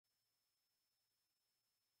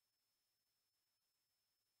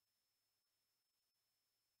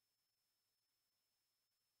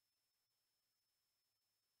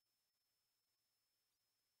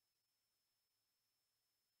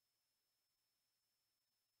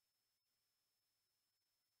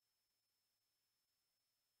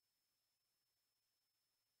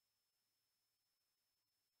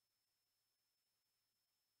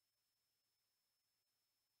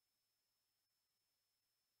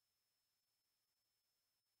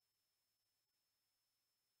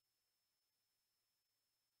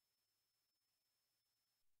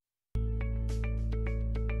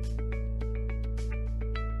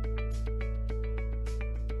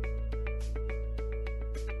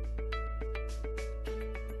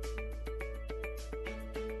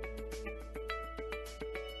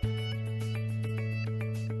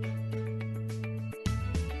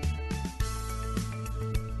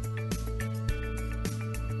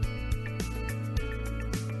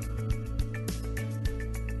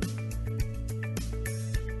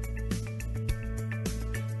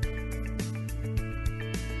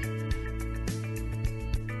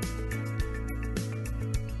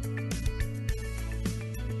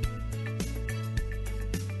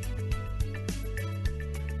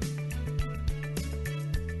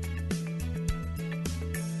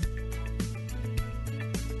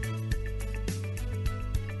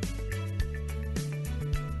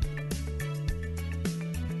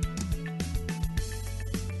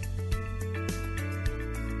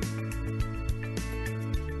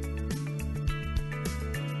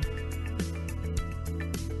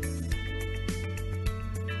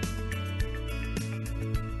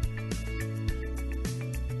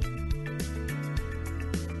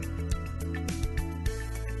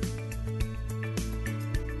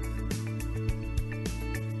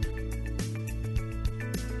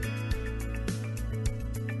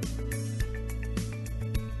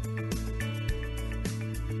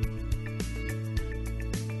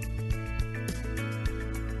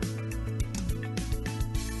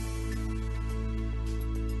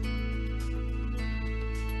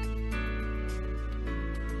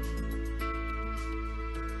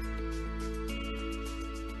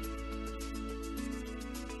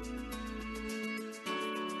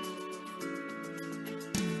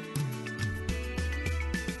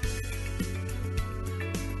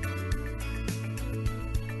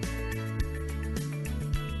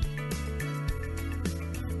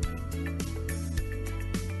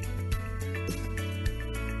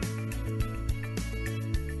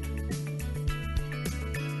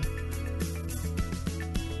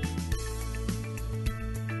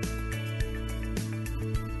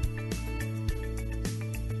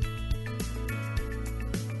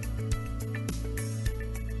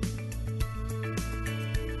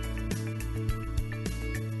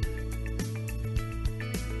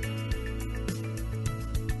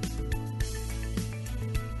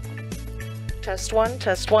Test one,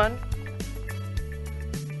 test one.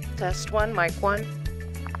 Test one, mic one.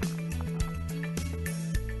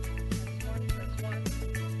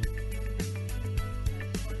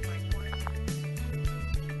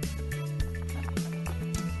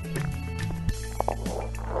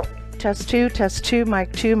 Test two,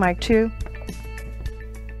 mic two, mic two.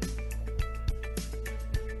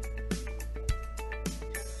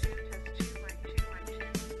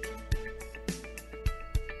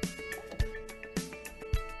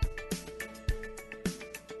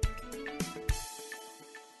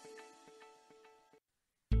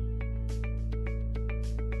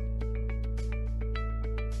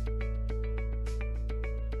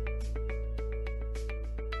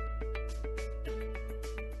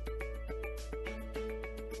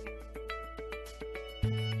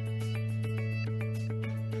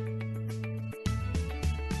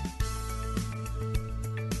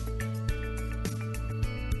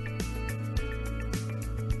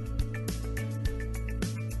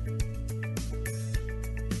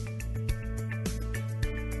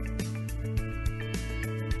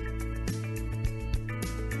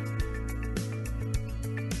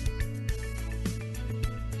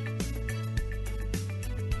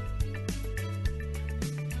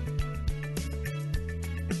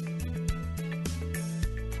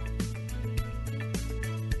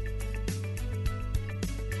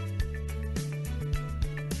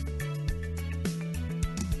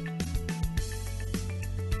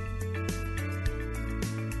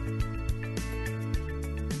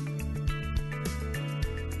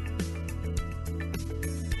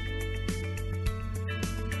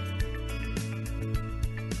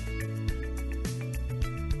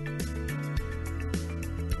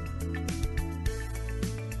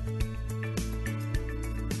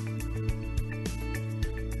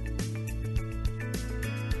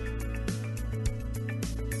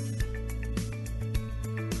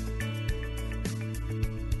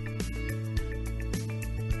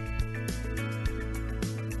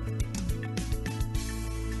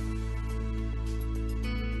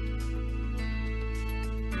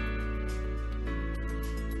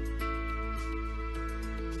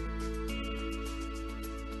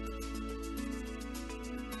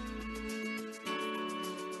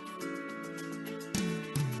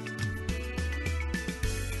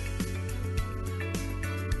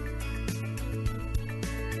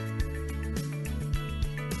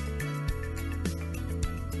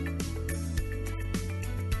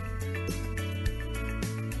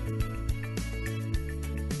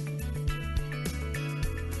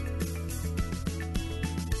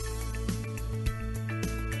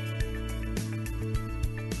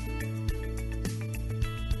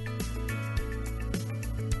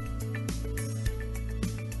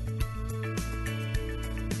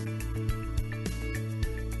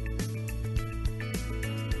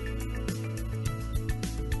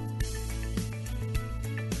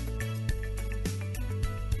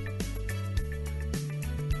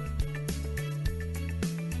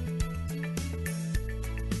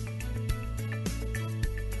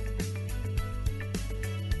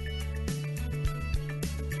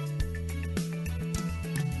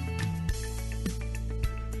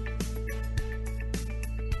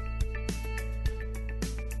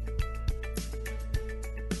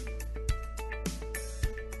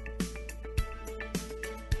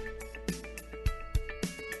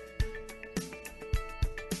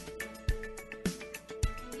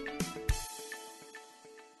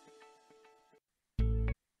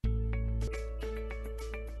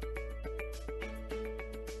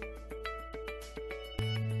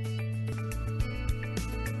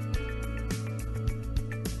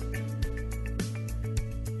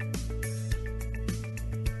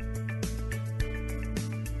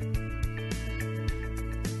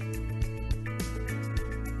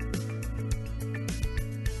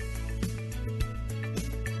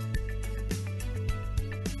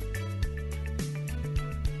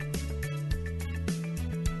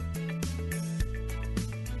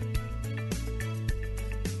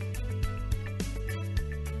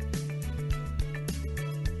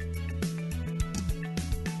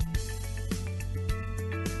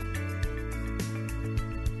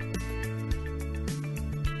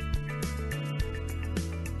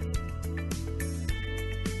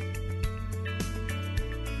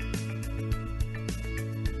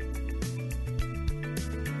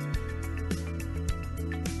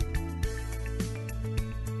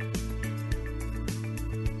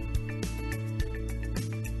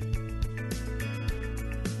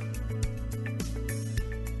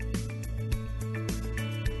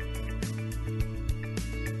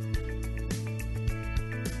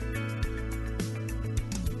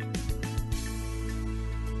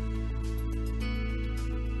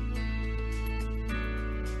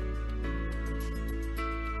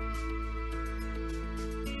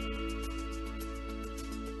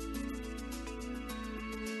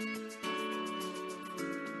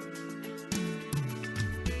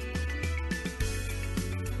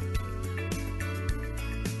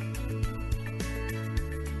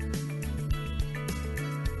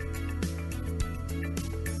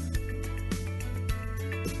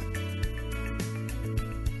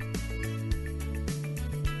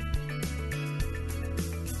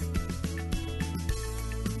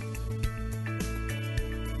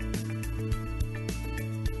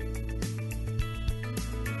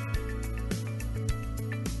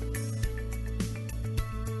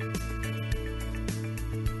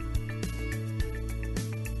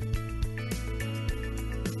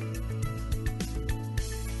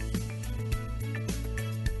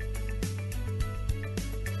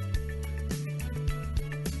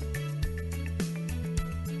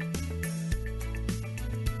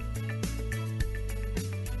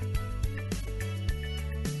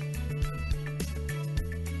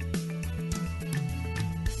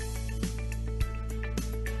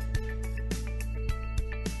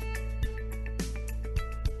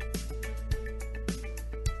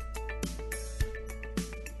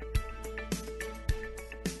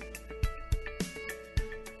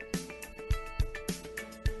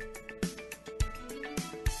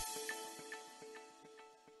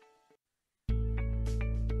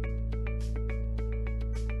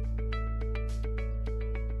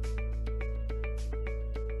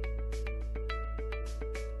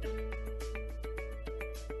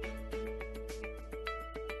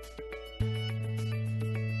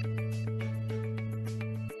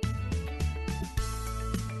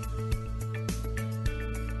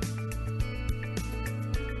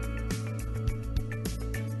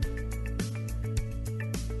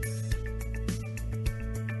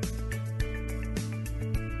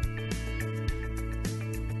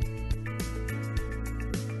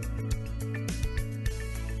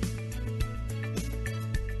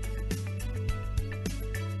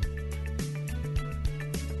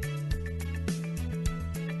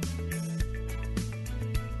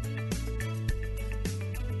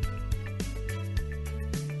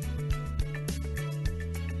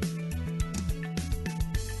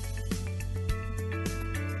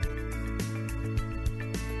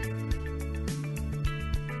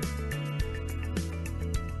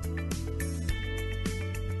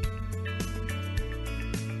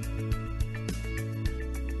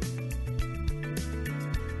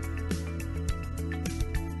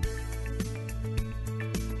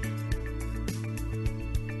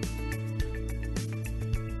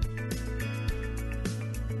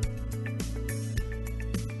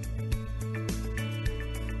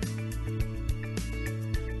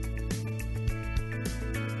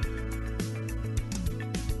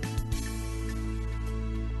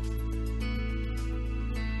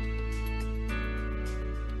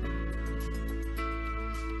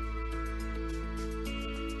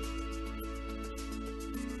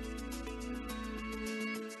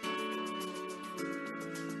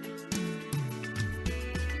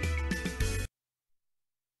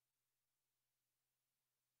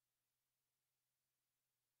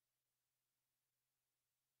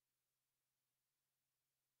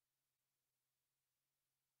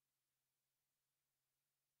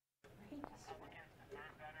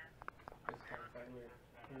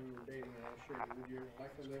 when we were dating, and I was sure, would you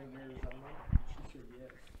like to live in Arizona? And she said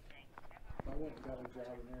yes. I went and got a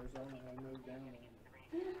job in Arizona, and I moved down there.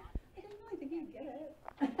 I didn't really think you'd get it.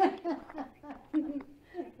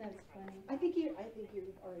 That's funny. I think you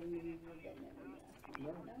already knew you were getting it when you asked me.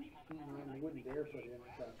 No, I wouldn't dare put in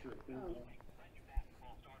without your approval.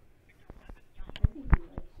 I think he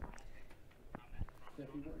likes you. If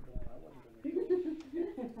you weren't going, I wasn't going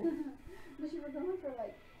to. But you were going for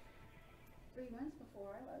like 3 months before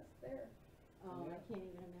I was there. Oh, Yeah. I can't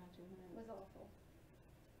even imagine It that. was awful.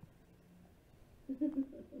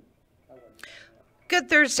 I wasn't going. Good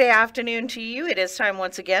Thursday afternoon to you. It is time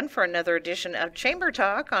once again for another edition of Chamber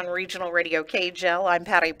Talk on Regional Radio KGL. I'm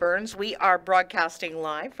Patty Burns. We are broadcasting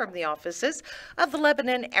live from the offices of the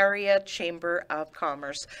Lebanon Area Chamber of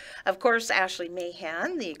Commerce. Of course, Ashley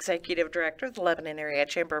Mahan, the Executive Director of the Lebanon Area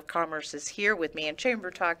Chamber of Commerce, is here with me, and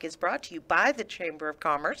Chamber Talk is brought to you by the Chamber of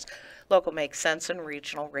Commerce. Local makes sense in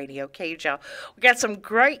Regional Radio KGL. We got some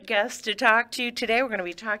great guests to talk to today. We're going to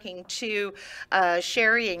be talking to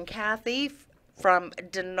Sherry and Kathy from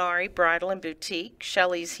Denari Bridal and Boutique.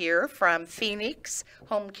 Shelley's here from Phoenix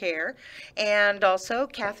Home Care. And also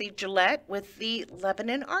Kathy Gillette with the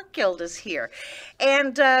Lebanon Art Guild is here.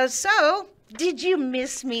 And so, did you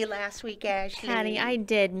miss me last week, Ashley? Patty, I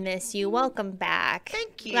did miss you. Welcome back.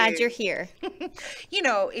 Thank you. Glad you're here. You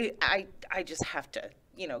know, I just have to,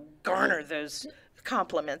 garner those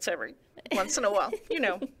compliments every once in a while.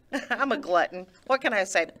 I'm a glutton. What can I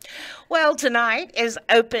say? Well, tonight is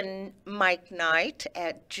open mic night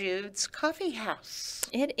at Jude's Coffee House.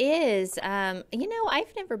 It is. I've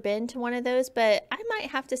never been to one of those, but I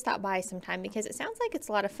might have to stop by sometime because it sounds like it's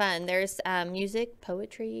a lot of fun. There's music,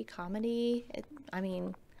 poetry, comedy.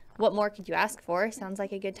 What more could you ask for? Sounds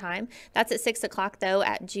like a good time. That's at 6 o'clock, though,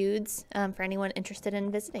 at Jude's for anyone interested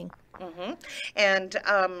in visiting. Mm-hmm. And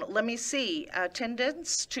let me see.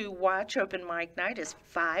 Attendance to watch open mic night is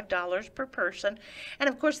 $5 per person. And,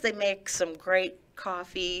 of course, they make some great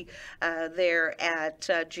coffee there at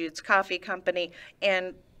Jude's Coffee Company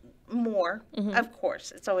and more, of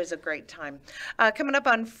course. It's always a great time. Coming up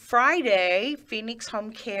on Friday, Phoenix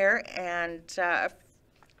Home Care and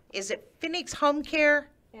is it Phoenix Home Care?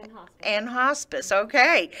 And hospice,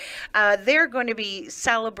 okay. They're going to be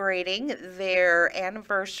celebrating their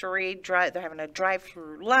anniversary. They're having a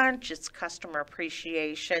drive-through lunch. It's customer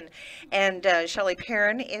appreciation. And Shelley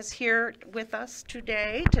Perrin is here with us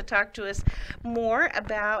today to talk to us more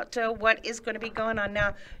about what is going to be going on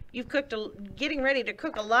now. You've getting ready to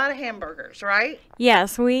cook a lot of hamburgers, right?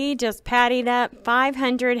 Yes, we just pattied up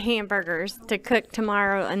 500 hamburgers to cook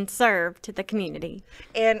tomorrow and serve to the community.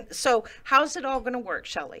 And so how's it all going to work,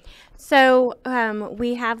 Shelley? So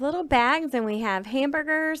we have little bags and we have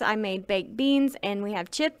hamburgers. I made baked beans and we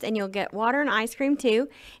have chips, and you'll get water and ice cream too.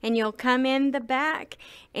 And you'll come in the back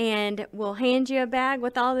and we'll hand you a bag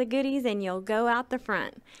with all the goodies and you'll go out the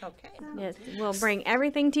front. Okay. Yes, we'll bring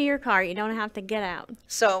everything to your car. You don't have to get out.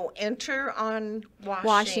 So enter on Washington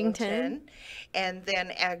Washington. and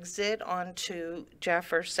then exit onto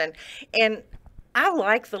Jefferson. And I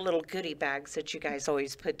like the little goodie bags that you guys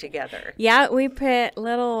always put together. Yeah, we put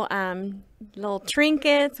little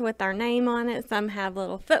trinkets with our name on it. Some have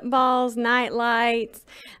little footballs, night lights.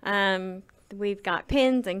 We've got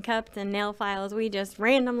pins and cups and nail files. We just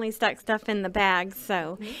randomly stuck stuff in the bags.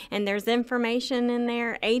 So, and there's information in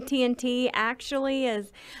there. AT&T actually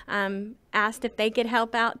is asked if they could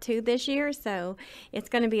help out too this year. So it's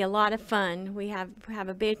going to be a lot of fun. We have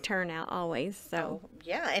a big turnout always. So.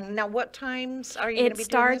 Yeah, and now what times are you going to be It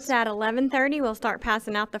starts doing at 11:30. We'll start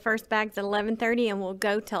passing out the first bags at 11:30, and we'll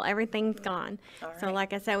go till everything's gone. All So right.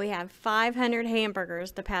 like I said, we have 500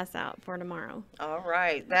 hamburgers to pass out for tomorrow. All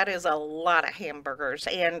right, that is a lot of hamburgers,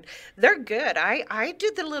 and they're good. I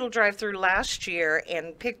did the little drive-through last year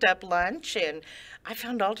and picked up lunch, and I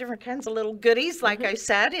found all different kinds of little goodies, like I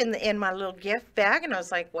said, in my little gift bag, and I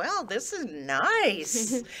was like, well, this is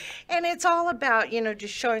nice. And it's all about,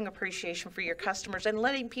 just showing appreciation for your customers and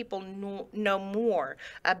letting people know more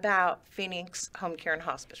about Phoenix Home Care and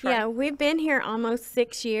Hospice, right? Yeah, we've been here almost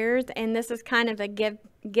 6 years, and this is kind of a give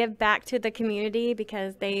back to the community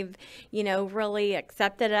because they've, really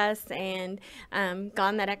accepted us and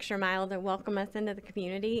gone that extra mile to welcome us into the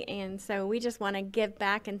community. And so we just want to give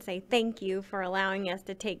back and say thank you for allowing us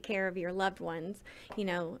to take care of your loved ones,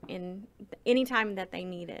 in any time that they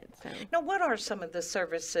need it. So. Now, what are some of the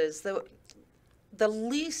services, the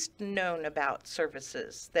least known about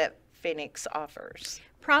services that Phoenix offers?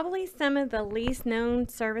 Probably some of the least known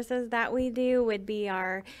services that we do would be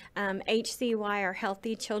our HCY, our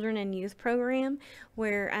Healthy Children and Youth Program,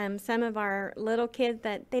 where some of our little kids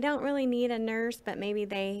that they don't really need a nurse, but maybe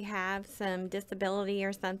they have some disability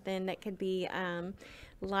or something that could be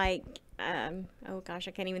like, oh gosh,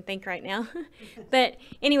 I can't even think right now. But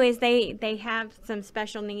anyways, they have some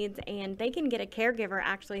special needs, and they can get a caregiver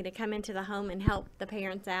actually to come into the home and help the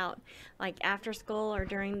parents out, like after school or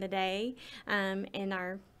during the day. In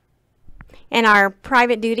our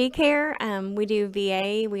private duty care, we do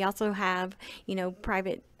VA. We also have,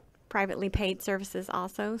 privately paid services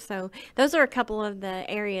also. So those are a couple of the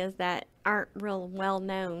areas that aren't real well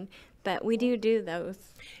known, but we do those.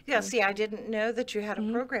 Yeah, see, I didn't know that you had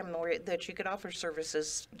a program where that you could offer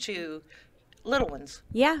services to little ones.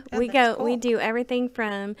 Yeah, Yeah, we that's we cool. do everything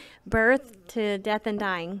from birth to death and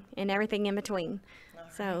dying and everything in between.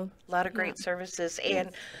 So A lot of great services,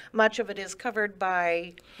 and much of it is covered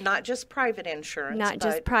by not just private insurance, not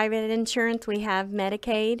just but private insurance, we have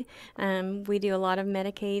Medicaid. We do a lot of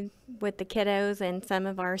Medicaid with the kiddos and some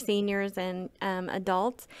of our seniors and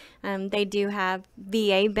adults. They do have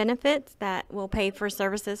VA benefits that will pay for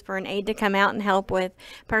services for an aide to come out and help with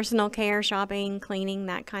personal care, shopping, cleaning,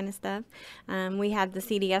 that kind of stuff. We have the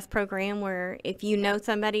CDS program where if you know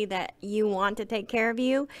somebody that you want to take care of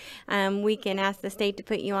you, we can ask the state to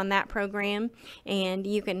put you on that program, and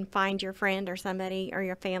you can find your friend or somebody or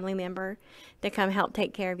your family member to come help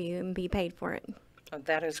take care of you and be paid for it.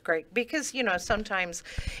 that is great, because sometimes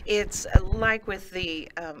it's like with the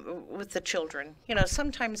children.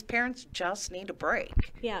 Sometimes parents just need a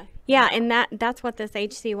break. Yeah, and that's what this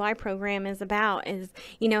HCY program is about, is,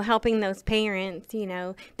 helping those parents.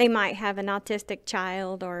 They might have an autistic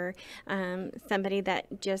child or somebody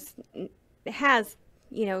that just has,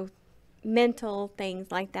 mental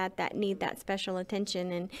things like that need that special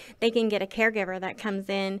attention, and they can get a caregiver that comes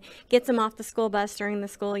in, gets them off the school bus during the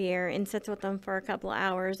school year and sits with them for a couple of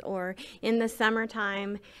hours, or in the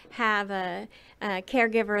summertime have a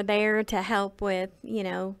caregiver there to help with,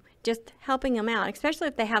 just helping them out, especially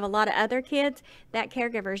if they have a lot of other kids. That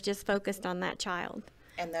caregiver is just focused on that child.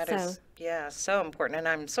 And that is, so important. And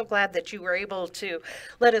I'm so glad that you were able to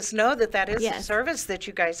let us know that is a service that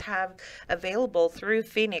you guys have available through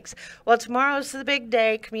Phoenix. Well, tomorrow's the big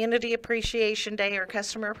day, Community Appreciation Day or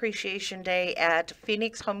Customer Appreciation Day at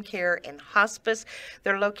Phoenix Home Care and Hospice.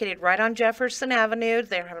 They're located right on Jefferson Avenue.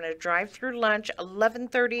 They're having a drive-through lunch,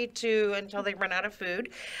 11:30 to until they run out of food.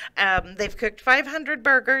 They've cooked 500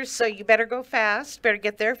 burgers, so you better go fast, better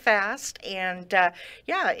get there fast, and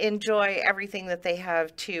enjoy everything that they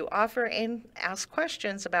have to offer and ask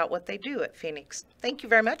questions about what they do at Phoenix. Thank you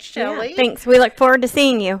very much, Shelley. Yeah, thanks. We look forward to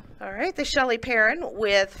seeing you. All right, the Shelley Perrin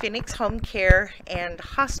with Phoenix Home Care and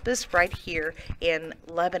Hospice right here in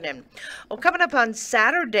Lebanon. Well, coming up on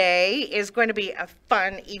Saturday is going to be a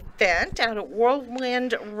fun event out at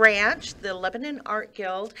Whirlwind Ranch. The Lebanon Art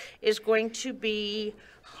Guild is going to be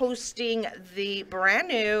hosting the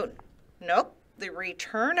the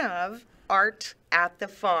return of Art at the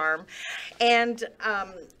Farm. And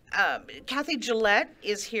Kathy Gillette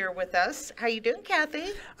is here with us. How you doing,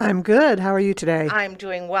 Kathy? I'm good. How are you today? I'm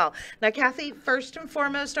doing well. Now, Kathy, first and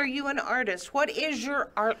foremost, are you an artist? What is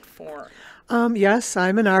your art form? Yes,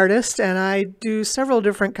 I'm an artist, and I do several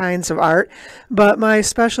different kinds of art, but my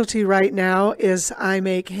specialty right now is I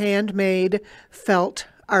make handmade felt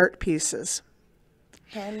art pieces.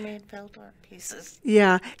 Handmade felt art pieces.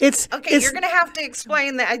 Yeah, it's you're going to have to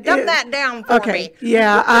explain that. Dumb that down for me.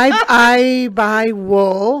 Yeah, I buy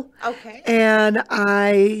wool. Okay. And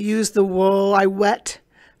I use the wool. I wet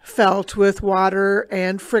felt with water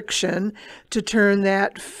and friction to turn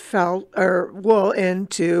that felt or wool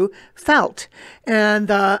into felt. And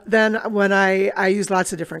then when I use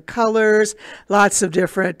lots of different colors, lots of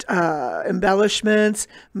different embellishments,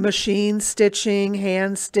 machine stitching,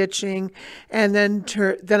 hand stitching, and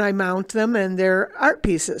then I mount them, and they're art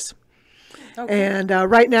pieces. Okay. And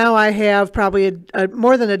right now I have probably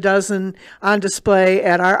more than a dozen on display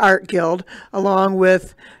at our art guild, along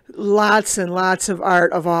with lots and lots of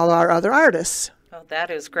art of all our other artists. Oh,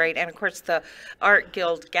 that is great. And of course, the Art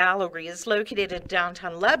Guild Gallery is located in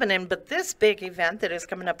downtown Lebanon, but this big event that is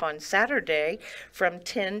coming up on Saturday from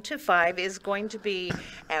 10 to 5 is going to be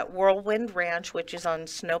at Whirlwind Ranch, which is on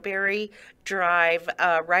Snowberry Drive,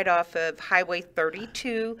 right off of Highway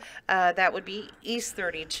 32. That would be East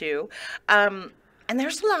 32. And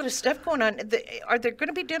there's a lot of stuff going on. Are there going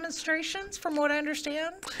to be demonstrations, from what I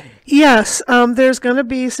understand? Yes, there's going to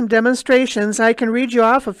be some demonstrations. I can read you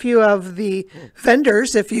off a few of the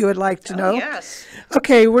vendors if you would like to know. Yes.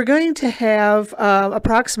 Okay, we're going to have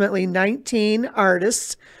approximately 19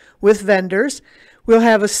 artists with vendors. We'll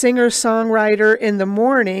have a singer-songwriter in the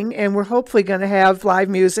morning, and we're hopefully going to have live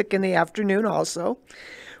music in the afternoon also.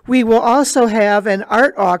 We will also have an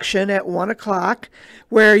art auction at 1 o'clock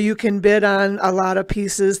where you can bid on a lot of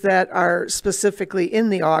pieces that are specifically in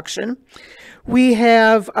the auction. We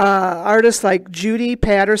have artists like Judy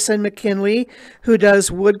Patterson McKinley, who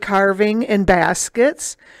does wood carving and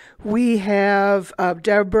baskets. We have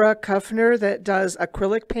Deborah Kuffner that does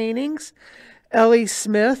acrylic paintings. Ellie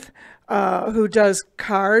Smith, who does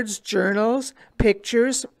cards, journals,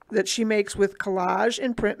 pictures that she makes with collage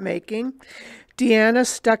and printmaking. Deanna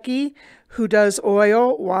Stuckey, who does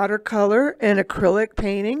oil, watercolor, and acrylic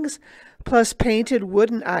paintings, plus painted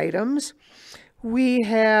wooden items. We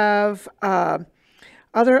have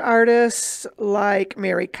other artists like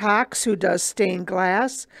Mary Cox, who does stained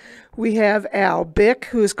glass. We have Al Bick,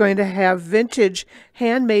 who's going to have vintage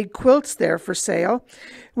handmade quilts there for sale.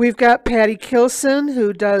 We've got Patty Kilson,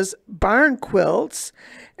 who does barn quilts.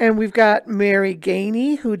 And we've got Mary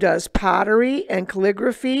Gainey, who does pottery and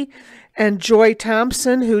calligraphy. And Joy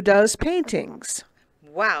Thompson, who does paintings.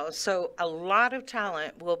 Wow, so a lot of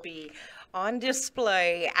talent will be on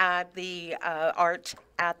display at the Art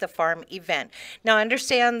at the Farm event. Now, I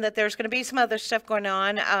understand that there's going to be some other stuff going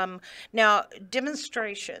on. Now,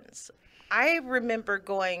 demonstrations. I remember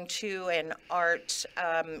going to an art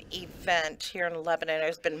event here in Lebanon.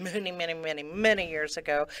 It's been many years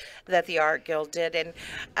ago that the Art Guild did. And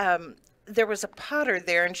there was a potter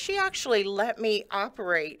there, and she actually let me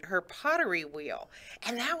operate her pottery wheel.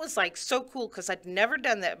 And that was like so cool because I'd never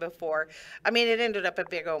done that before. I mean, it ended up a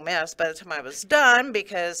big old mess by the time I was done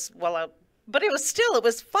because, but it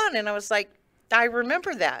was fun. And I was like, I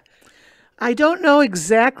remember that. I don't know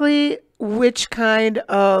exactly which kind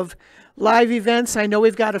of live events. I know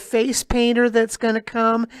we've got a face painter that's going to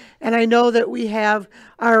come, and I know that we have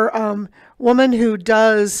our woman who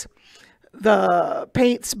does the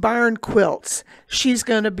paints barn quilts. She's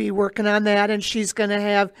going to be working on that, and she's going to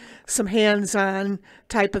have some hands-on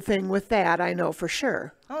type of thing with that, I know for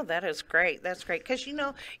sure. Oh, that is great. That's great. Because,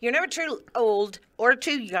 you're never too old or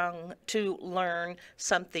too young to learn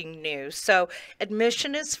something new. So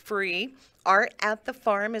admission is free. Art at the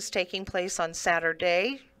Farm is taking place on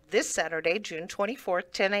this Saturday, June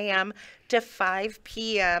 24th, 10 a.m. to 5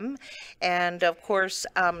 p.m. And of course,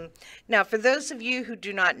 now for those of you who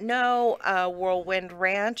do not know, Whirlwind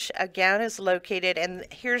Ranch, again, is located, and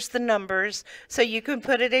here's the numbers, so you can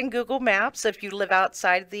put it in Google Maps if you live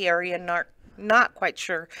outside the area and not quite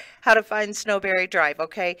sure how to find Snowberry Drive,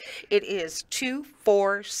 okay? It is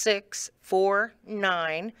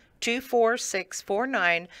 24649,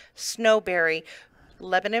 24649 Snowberry,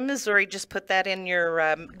 Lebanon, Missouri. Just put that in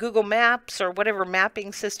your Google Maps or whatever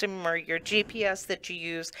mapping system or your GPS that you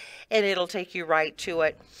use, and it'll take you right to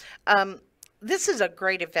it. This is a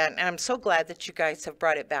great event, and I'm so glad that you guys have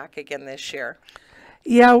brought it back again this year.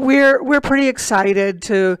 Yeah, we're pretty excited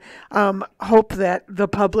to hope that the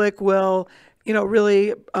public will,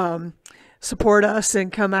 really support us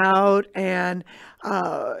and come out, and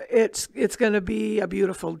it's going to be a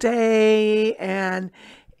beautiful day, and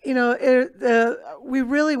we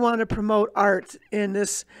really want to promote art in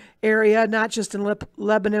this area, not just in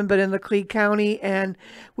Lebanon, but in Laclede County. And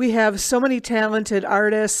we have so many talented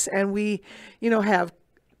artists, and we, have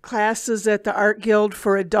classes at the Art Guild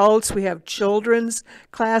for adults. We have children's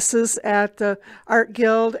classes at the Art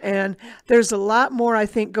Guild, and there's a lot more, I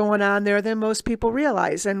think, going on there than most people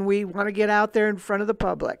realize, and we want to get out there in front of the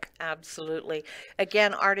public. Absolutely.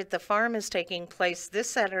 Again, Art at the Farm is taking place this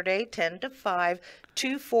Saturday, 10 to 5,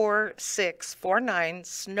 24649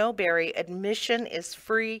 Snowberry. Admission is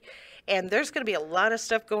free, and there's going to be a lot of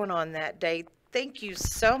stuff going on that day. Thank you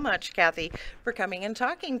so much, Kathy, for coming and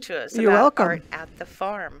talking to us You're about welcome. Art at the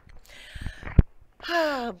Farm.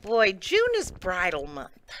 Oh, boy, June is bridal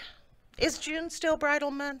month. Is June still bridal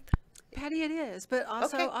month? Patty, it is, but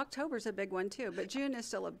also Okay. October's a big one too. But June is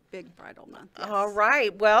still a big bridal month. Yes. All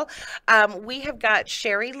right. Well, we have got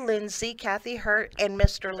Sherry Lindsay, Kathy Hurt, and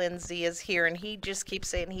Mr. Lindsay is here, and he just keeps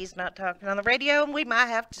saying he's not talking on the radio, and we might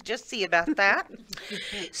have to just see about that.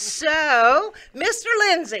 So, Mr.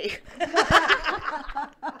 Lindsay,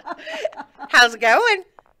 how's it going?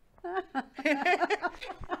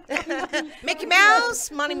 Mickey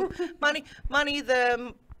Mouse, Money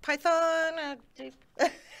the Python.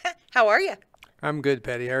 How are you? I'm good,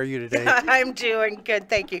 Patty. How are you today? I'm doing good,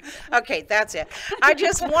 thank you. Okay, that's it. I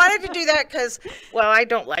just wanted to do that because, I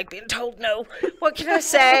don't like being told no. What can I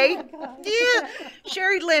say? Yeah,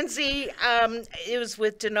 Sherry Lindsay is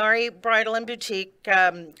with Denari Bridal and Boutique,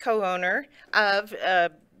 co-owner of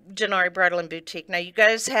Denari Bridal and Boutique. Now, you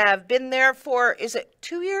guys have been there for, is it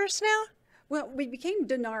 2 years now? Well, we became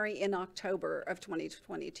Denari in October of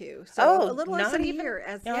 2022, so Oh, a little less not than a even- year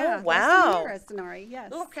as Oh, yeah, less than a wow. year as Denari.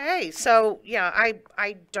 Yes. Okay, so yeah,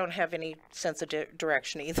 I don't have any sense of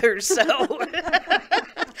direction either. So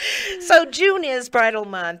so June is bridal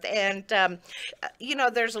month, and you know,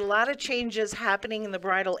 there's a lot of changes happening in the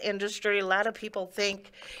bridal industry. A lot of people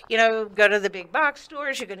think, you know, go to the big box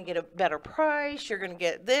stores, you're going to get a better price, you're going to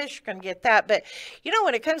get this, you're going to get that. But you know,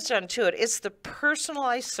 when it comes down to it, it's the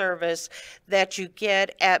personalized service that you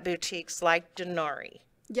get at boutiques like Denari.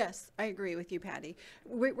 Yes, I agree with you, Patty.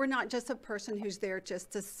 We're not just a person who's there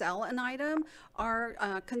just to sell an item.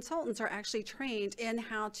 Our consultants are actually trained in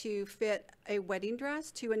how to fit a wedding dress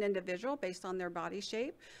to an individual based on their body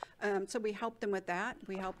shape. So we help them with that.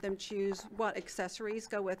 We help them choose what accessories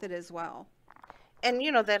go with it as well. And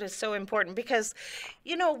you know, that is so important because,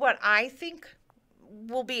 you know, what I think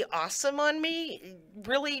will be awesome on me,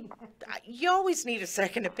 really, you always need a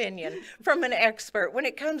second opinion from an expert when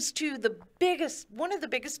it comes to one of the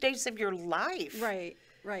biggest days of your life. Right,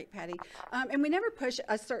 right, Patty. And we never push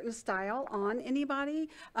a certain style on anybody.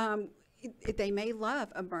 They may love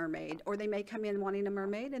a mermaid, or they may come in wanting a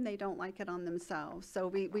mermaid and they don't like it on themselves. So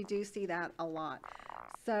we do see that a lot.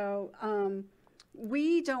 So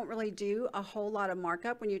we don't really do a whole lot of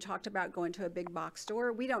markup. When you talked about going to a big box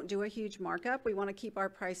store, we don't do a huge markup. We want to keep our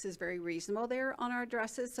prices very reasonable there on our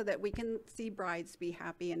dresses so that we can see brides be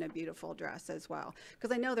happy in a beautiful dress as well.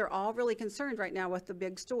 Because I know they're all really concerned right now with the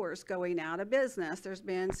big stores going out of business. There's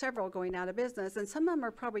been several going out of business, and some of them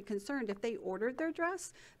are probably concerned if they ordered their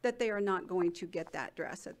dress that they are not going to get that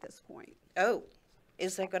dress at this point. Oh,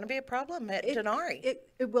 is that going to be a problem at Denari?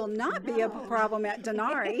 It will not be a problem at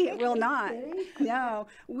Denari. It will not. No,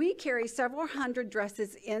 we carry several hundred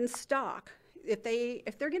dresses in stock. If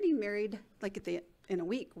they're getting married like in a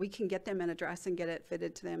week, we can get them in a dress and get it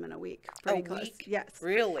fitted to them in a week. Pretty close. Week? Yes.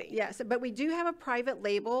 Really? Yes, but we do have a private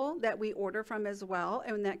label that we order from as well,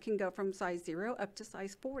 and that can go from size 0 up to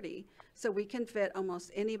size 40. So we can fit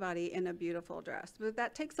almost anybody in a beautiful dress. But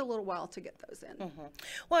that takes a little while to get those in. Mm-hmm.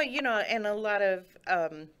 Well, you know, and a lot of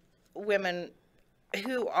women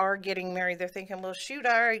who are getting married, they're thinking, well, shoot,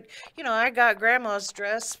 I got grandma's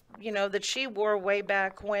dress, you know, that she wore way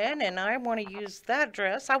back when, and I want to use that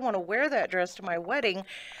dress. I want to wear that dress to my wedding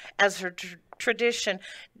as her tradition.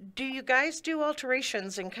 Do you guys do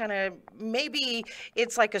alterations and kind of, maybe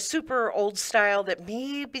it's like a super old style that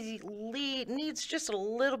maybe needs just a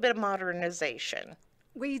little bit of modernization?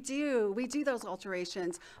 We do those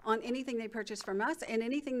alterations on anything they purchase from us and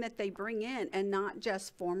anything that they bring in, and not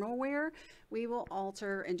just formal wear. We will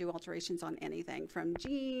alter and do alterations on anything from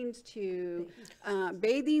jeans to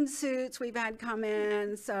bathing suits we've had come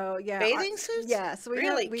in. So yeah. Bathing suits? Yes.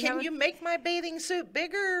 Really? Can you make my bathing suit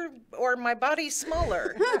bigger or my body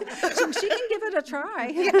smaller? She can give it a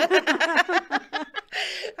try.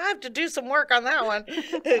 I have to do some work on that one.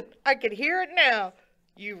 I could hear it now.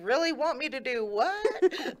 You really want me to do what?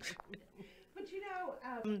 But you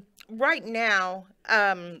know, right now,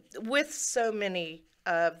 with so many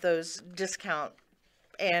of those discount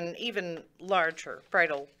and even larger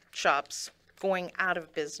bridal shops going out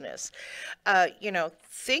of business, you know,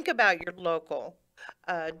 think about your local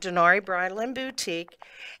Denari Bridal and Boutique,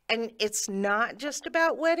 and it's not just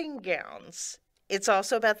about wedding gowns. It's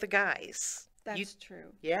also about the guys. That's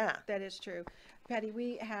true. Yeah. That is true. Patty,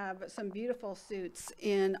 we have some beautiful suits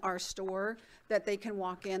in our store that they can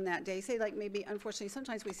walk in that day. Say, like, maybe, unfortunately,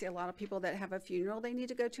 sometimes we see a lot of people that have a funeral they need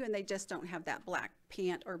to go to, and they just don't have that black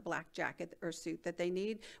pant or black jacket or suit that they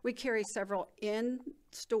need. We carry several in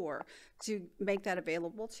store to make that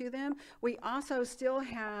available to them. We also still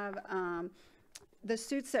have the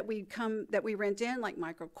suits that we rent in, like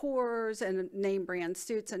Michael Kors and name brand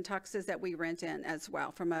suits and tuxes that we rent in as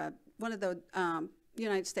well from one of the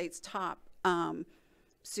United States top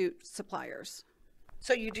suit suppliers.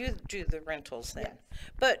 So you do the rentals then. Yes.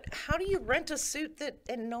 But how do you rent a suit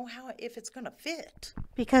and know if it's going to fit?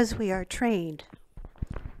 Because we are trained.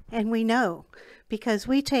 And we know. Because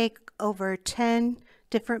we take over 10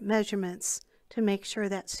 different measurements to make sure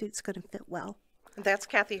that suit's going to fit well. That's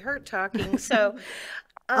Kathy Hurt talking. So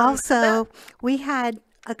also, we had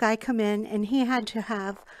a guy come in and he had to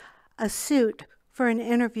have a suit for an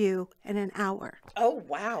interview in an hour. Oh,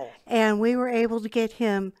 wow. And we were able to get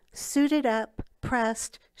him suited up,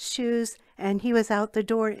 pressed, shoes, and he was out the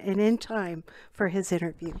door and in time for his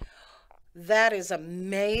interview. That is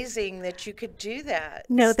amazing that you could do that.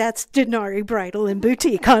 No, that's Denari Bridal and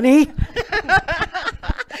Boutique, honey.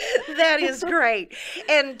 That is great.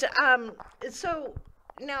 And so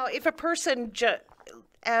now if a person,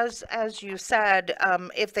 as you said,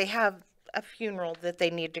 if they have a funeral that they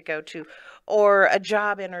need to go to, or a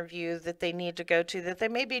job interview that they need to go to that they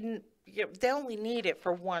they only need it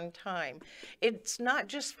for one time. It's not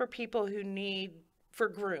just for people who need for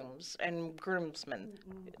grooms and groomsmen.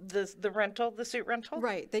 The suit rental.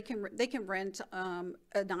 Right. They can rent an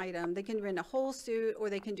item. They can rent a whole suit, or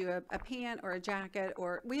they can do a pant or a jacket.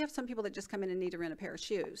 Or we have some people that just come in and need to rent a pair of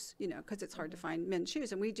shoes, because it's hard to find men's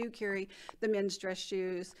shoes. And we do carry the men's dress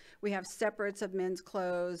shoes. We have separates of men's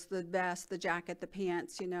clothes, the vest, the jacket, the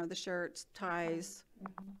pants, the shirts, ties.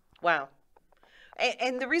 Wow.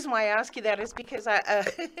 And the reason why I ask you that is because I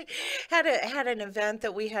had an event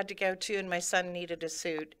that we had to go to, and my son needed a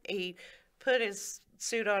suit. He put his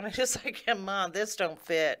suit on, and it's like, Mom, this don't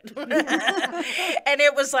fit. And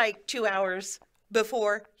it was like 2 hours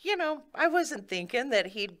before. I wasn't thinking that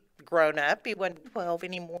he'd grown up. He wasn't 12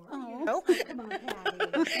 anymore.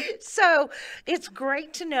 So it's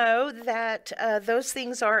great to know that those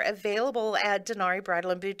things are available at Denari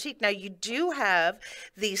Bridal and Boutique. Now, you do have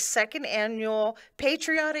the second annual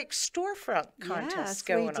Patriotic Storefront contest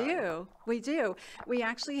going on. We do. We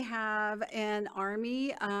actually have an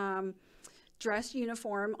Army dress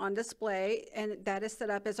uniform on display, and that is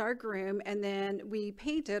set up as our groom. And then I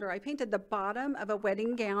painted the bottom of a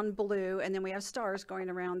wedding gown blue, and then we have stars going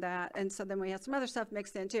around that. And so then we have some other stuff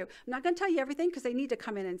mixed in too. I'm not going to tell you everything because they need to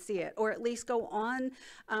come in and see it, or at least go on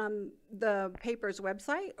the paper's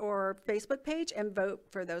website or Facebook page and vote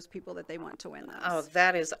for those people that they want to win those. Oh,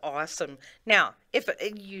 that is awesome. Now, if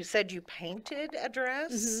you said you painted a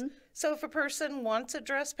dress, so if a person wants a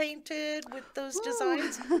dress painted with those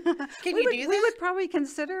designs, can you do that? We would probably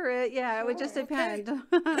consider it. Yeah, it would just depend.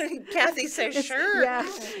 Kathy says sure. Yeah,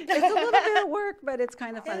 it's a little bit of work, but it's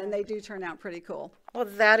kind of fun, and they do turn out pretty cool. Well,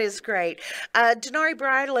 that is great. Denari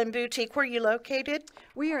Bridal and Boutique, where are you located?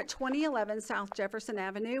 We are at 2011 South Jefferson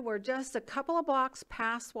Avenue. We're just a couple of blocks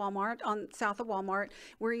past Walmart, south of Walmart.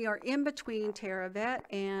 We are in between Terravet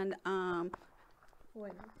and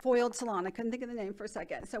Foiled Salon. I couldn't think of the name for a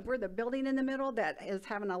second. So we're the building in the middle that is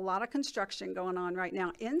having a lot of construction going on right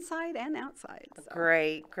now, inside and outside. So.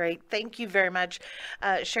 Great. Thank you very much,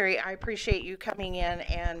 Sherry. I appreciate you coming in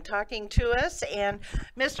and talking to us. And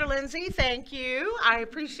Mr. Lindsay, thank you. I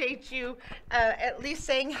appreciate you at least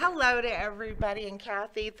saying hello to everybody. And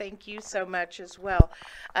Kathy, thank you so much as well.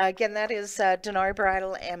 Again, that is Denari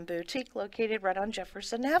Bridal and Boutique, located right on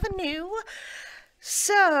Jefferson Avenue.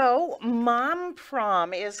 So, Mom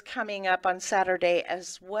Prom is coming up on Saturday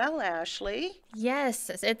as well, Ashley.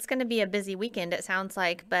 Yes, it's going to be a busy weekend, it sounds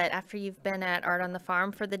like. But after you've been at Art on the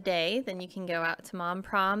Farm for the day, then you can go out to Mom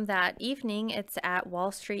Prom that evening. It's at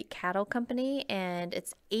Wall Street Cattle Company, and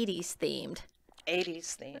it's 80s themed.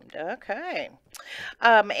 80s themed, okay.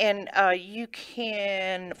 And you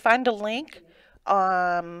can find a link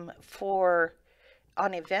on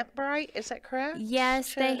Eventbrite, is that correct?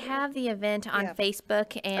 Yes, they have the event on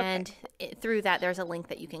Facebook, and through that there's a link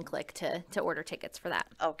that you can click to order tickets for that.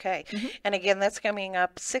 Okay. And again, that's coming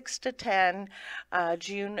up 6 to 10,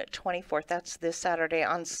 June 24th. That's this Saturday.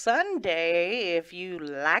 On Sunday, if you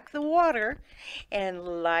like the water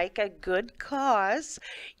and like a good cause,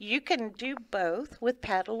 you can do both with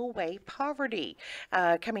Paddle Away Poverty,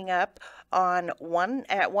 coming up at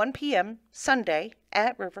 1 p.m. Sunday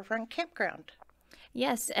at Riverfront Campground.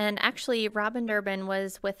 Yes, and actually Robin Durbin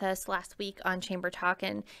was with us last week on Chamber Talk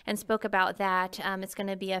and spoke about that. It's going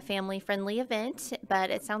to be a family-friendly event, but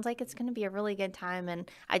it sounds like it's going to be a really good time, and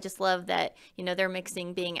I just love that, they're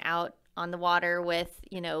mixing being out on the water with,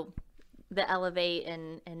 the Elevate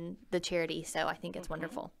and the charity, so I think it's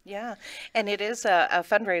wonderful. Yeah, and it is a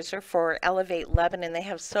fundraiser for Elevate Lebanon. They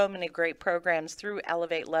have so many great programs through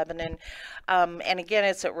Elevate Lebanon. And again,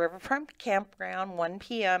 it's at Riverfront Campground, 1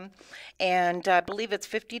 p.m. And I believe it's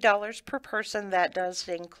 $50 per person. That does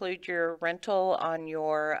include your rental on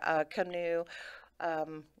your canoe.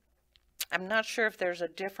 I'm not sure if there's a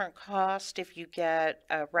different cost if you get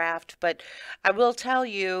a raft, but I will tell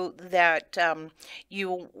you that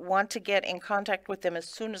you want to get in contact with them as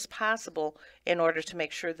soon as possible in order to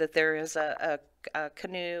make sure that there is a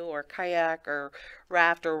canoe or kayak or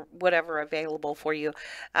raft or whatever available for you.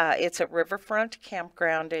 It's at Riverfront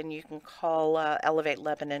Campground, and you can call Elevate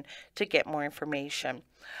Lebanon to get more information.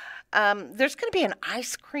 There's going to be an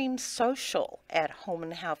ice cream social at Home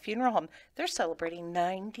and How Funeral Home. They're celebrating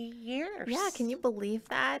 90 years. Yeah, can you believe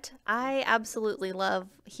that? I absolutely love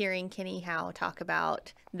hearing Kenny Howe talk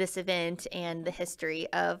about this event and the history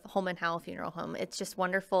of Home and How Funeral Home. It's just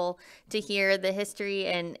wonderful to hear the history,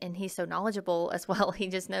 and he's so knowledgeable as well. He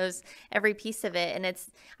just knows every piece of it, and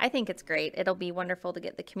I think it's great. It'll be wonderful to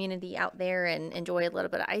get the community out there and enjoy a little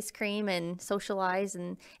bit of ice cream and socialize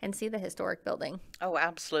and see the historic building. Oh,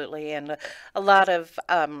 absolutely. Ashley, and a lot of,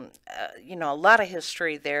 a lot of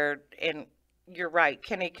history there. And you're right,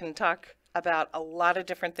 Kenny can talk about a lot of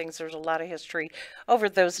different things. There's a lot of history over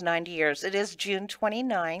those 90 years. It is June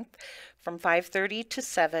 29th from 5:30 to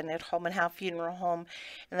 7 at Home and House Funeral Home,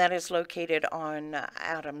 and that is located on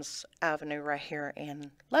Adams Avenue right here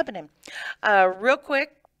in Lebanon. Real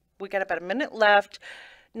quick, we got about a minute left.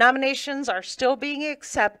 Nominations are still being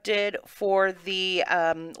accepted for the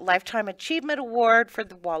Lifetime Achievement Award for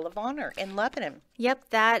the Wall of Honor in Lebanon. Yep,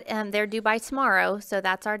 they're due by tomorrow, so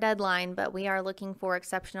that's our deadline. But we are looking for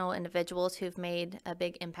exceptional individuals who've made a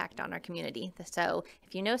big impact on our community. So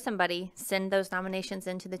if you know somebody, send those nominations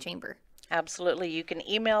into the chamber. Absolutely. You can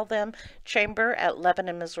email them,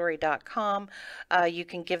 chamber@lebanonmissouri.com. You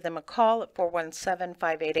can give them a call at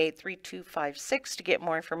 417-588-3256 to get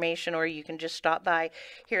more information, or you can just stop by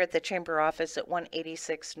here at the chamber office at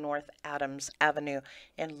 186 North Adams Avenue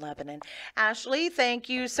in Lebanon. Ashley, thank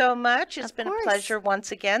you so much. It's been a pleasure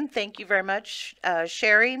once again. Thank you very much,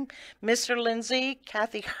 Sherry, Mr. Lindsay,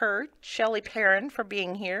 Kathy Hurt, Shelley Perrin for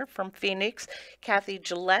being here from Phoenix, Kathy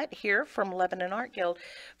Gillette here from Lebanon Art Guild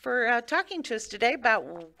for talking to us today about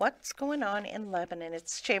what's going on in Lebanon.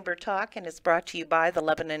 It's Chamber Talk, and it's brought to you by the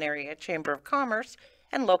Lebanon Area Chamber of Commerce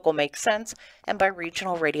and Local Makes Sense, and by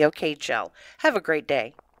Regional Radio KHL. Have a great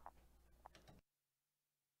day.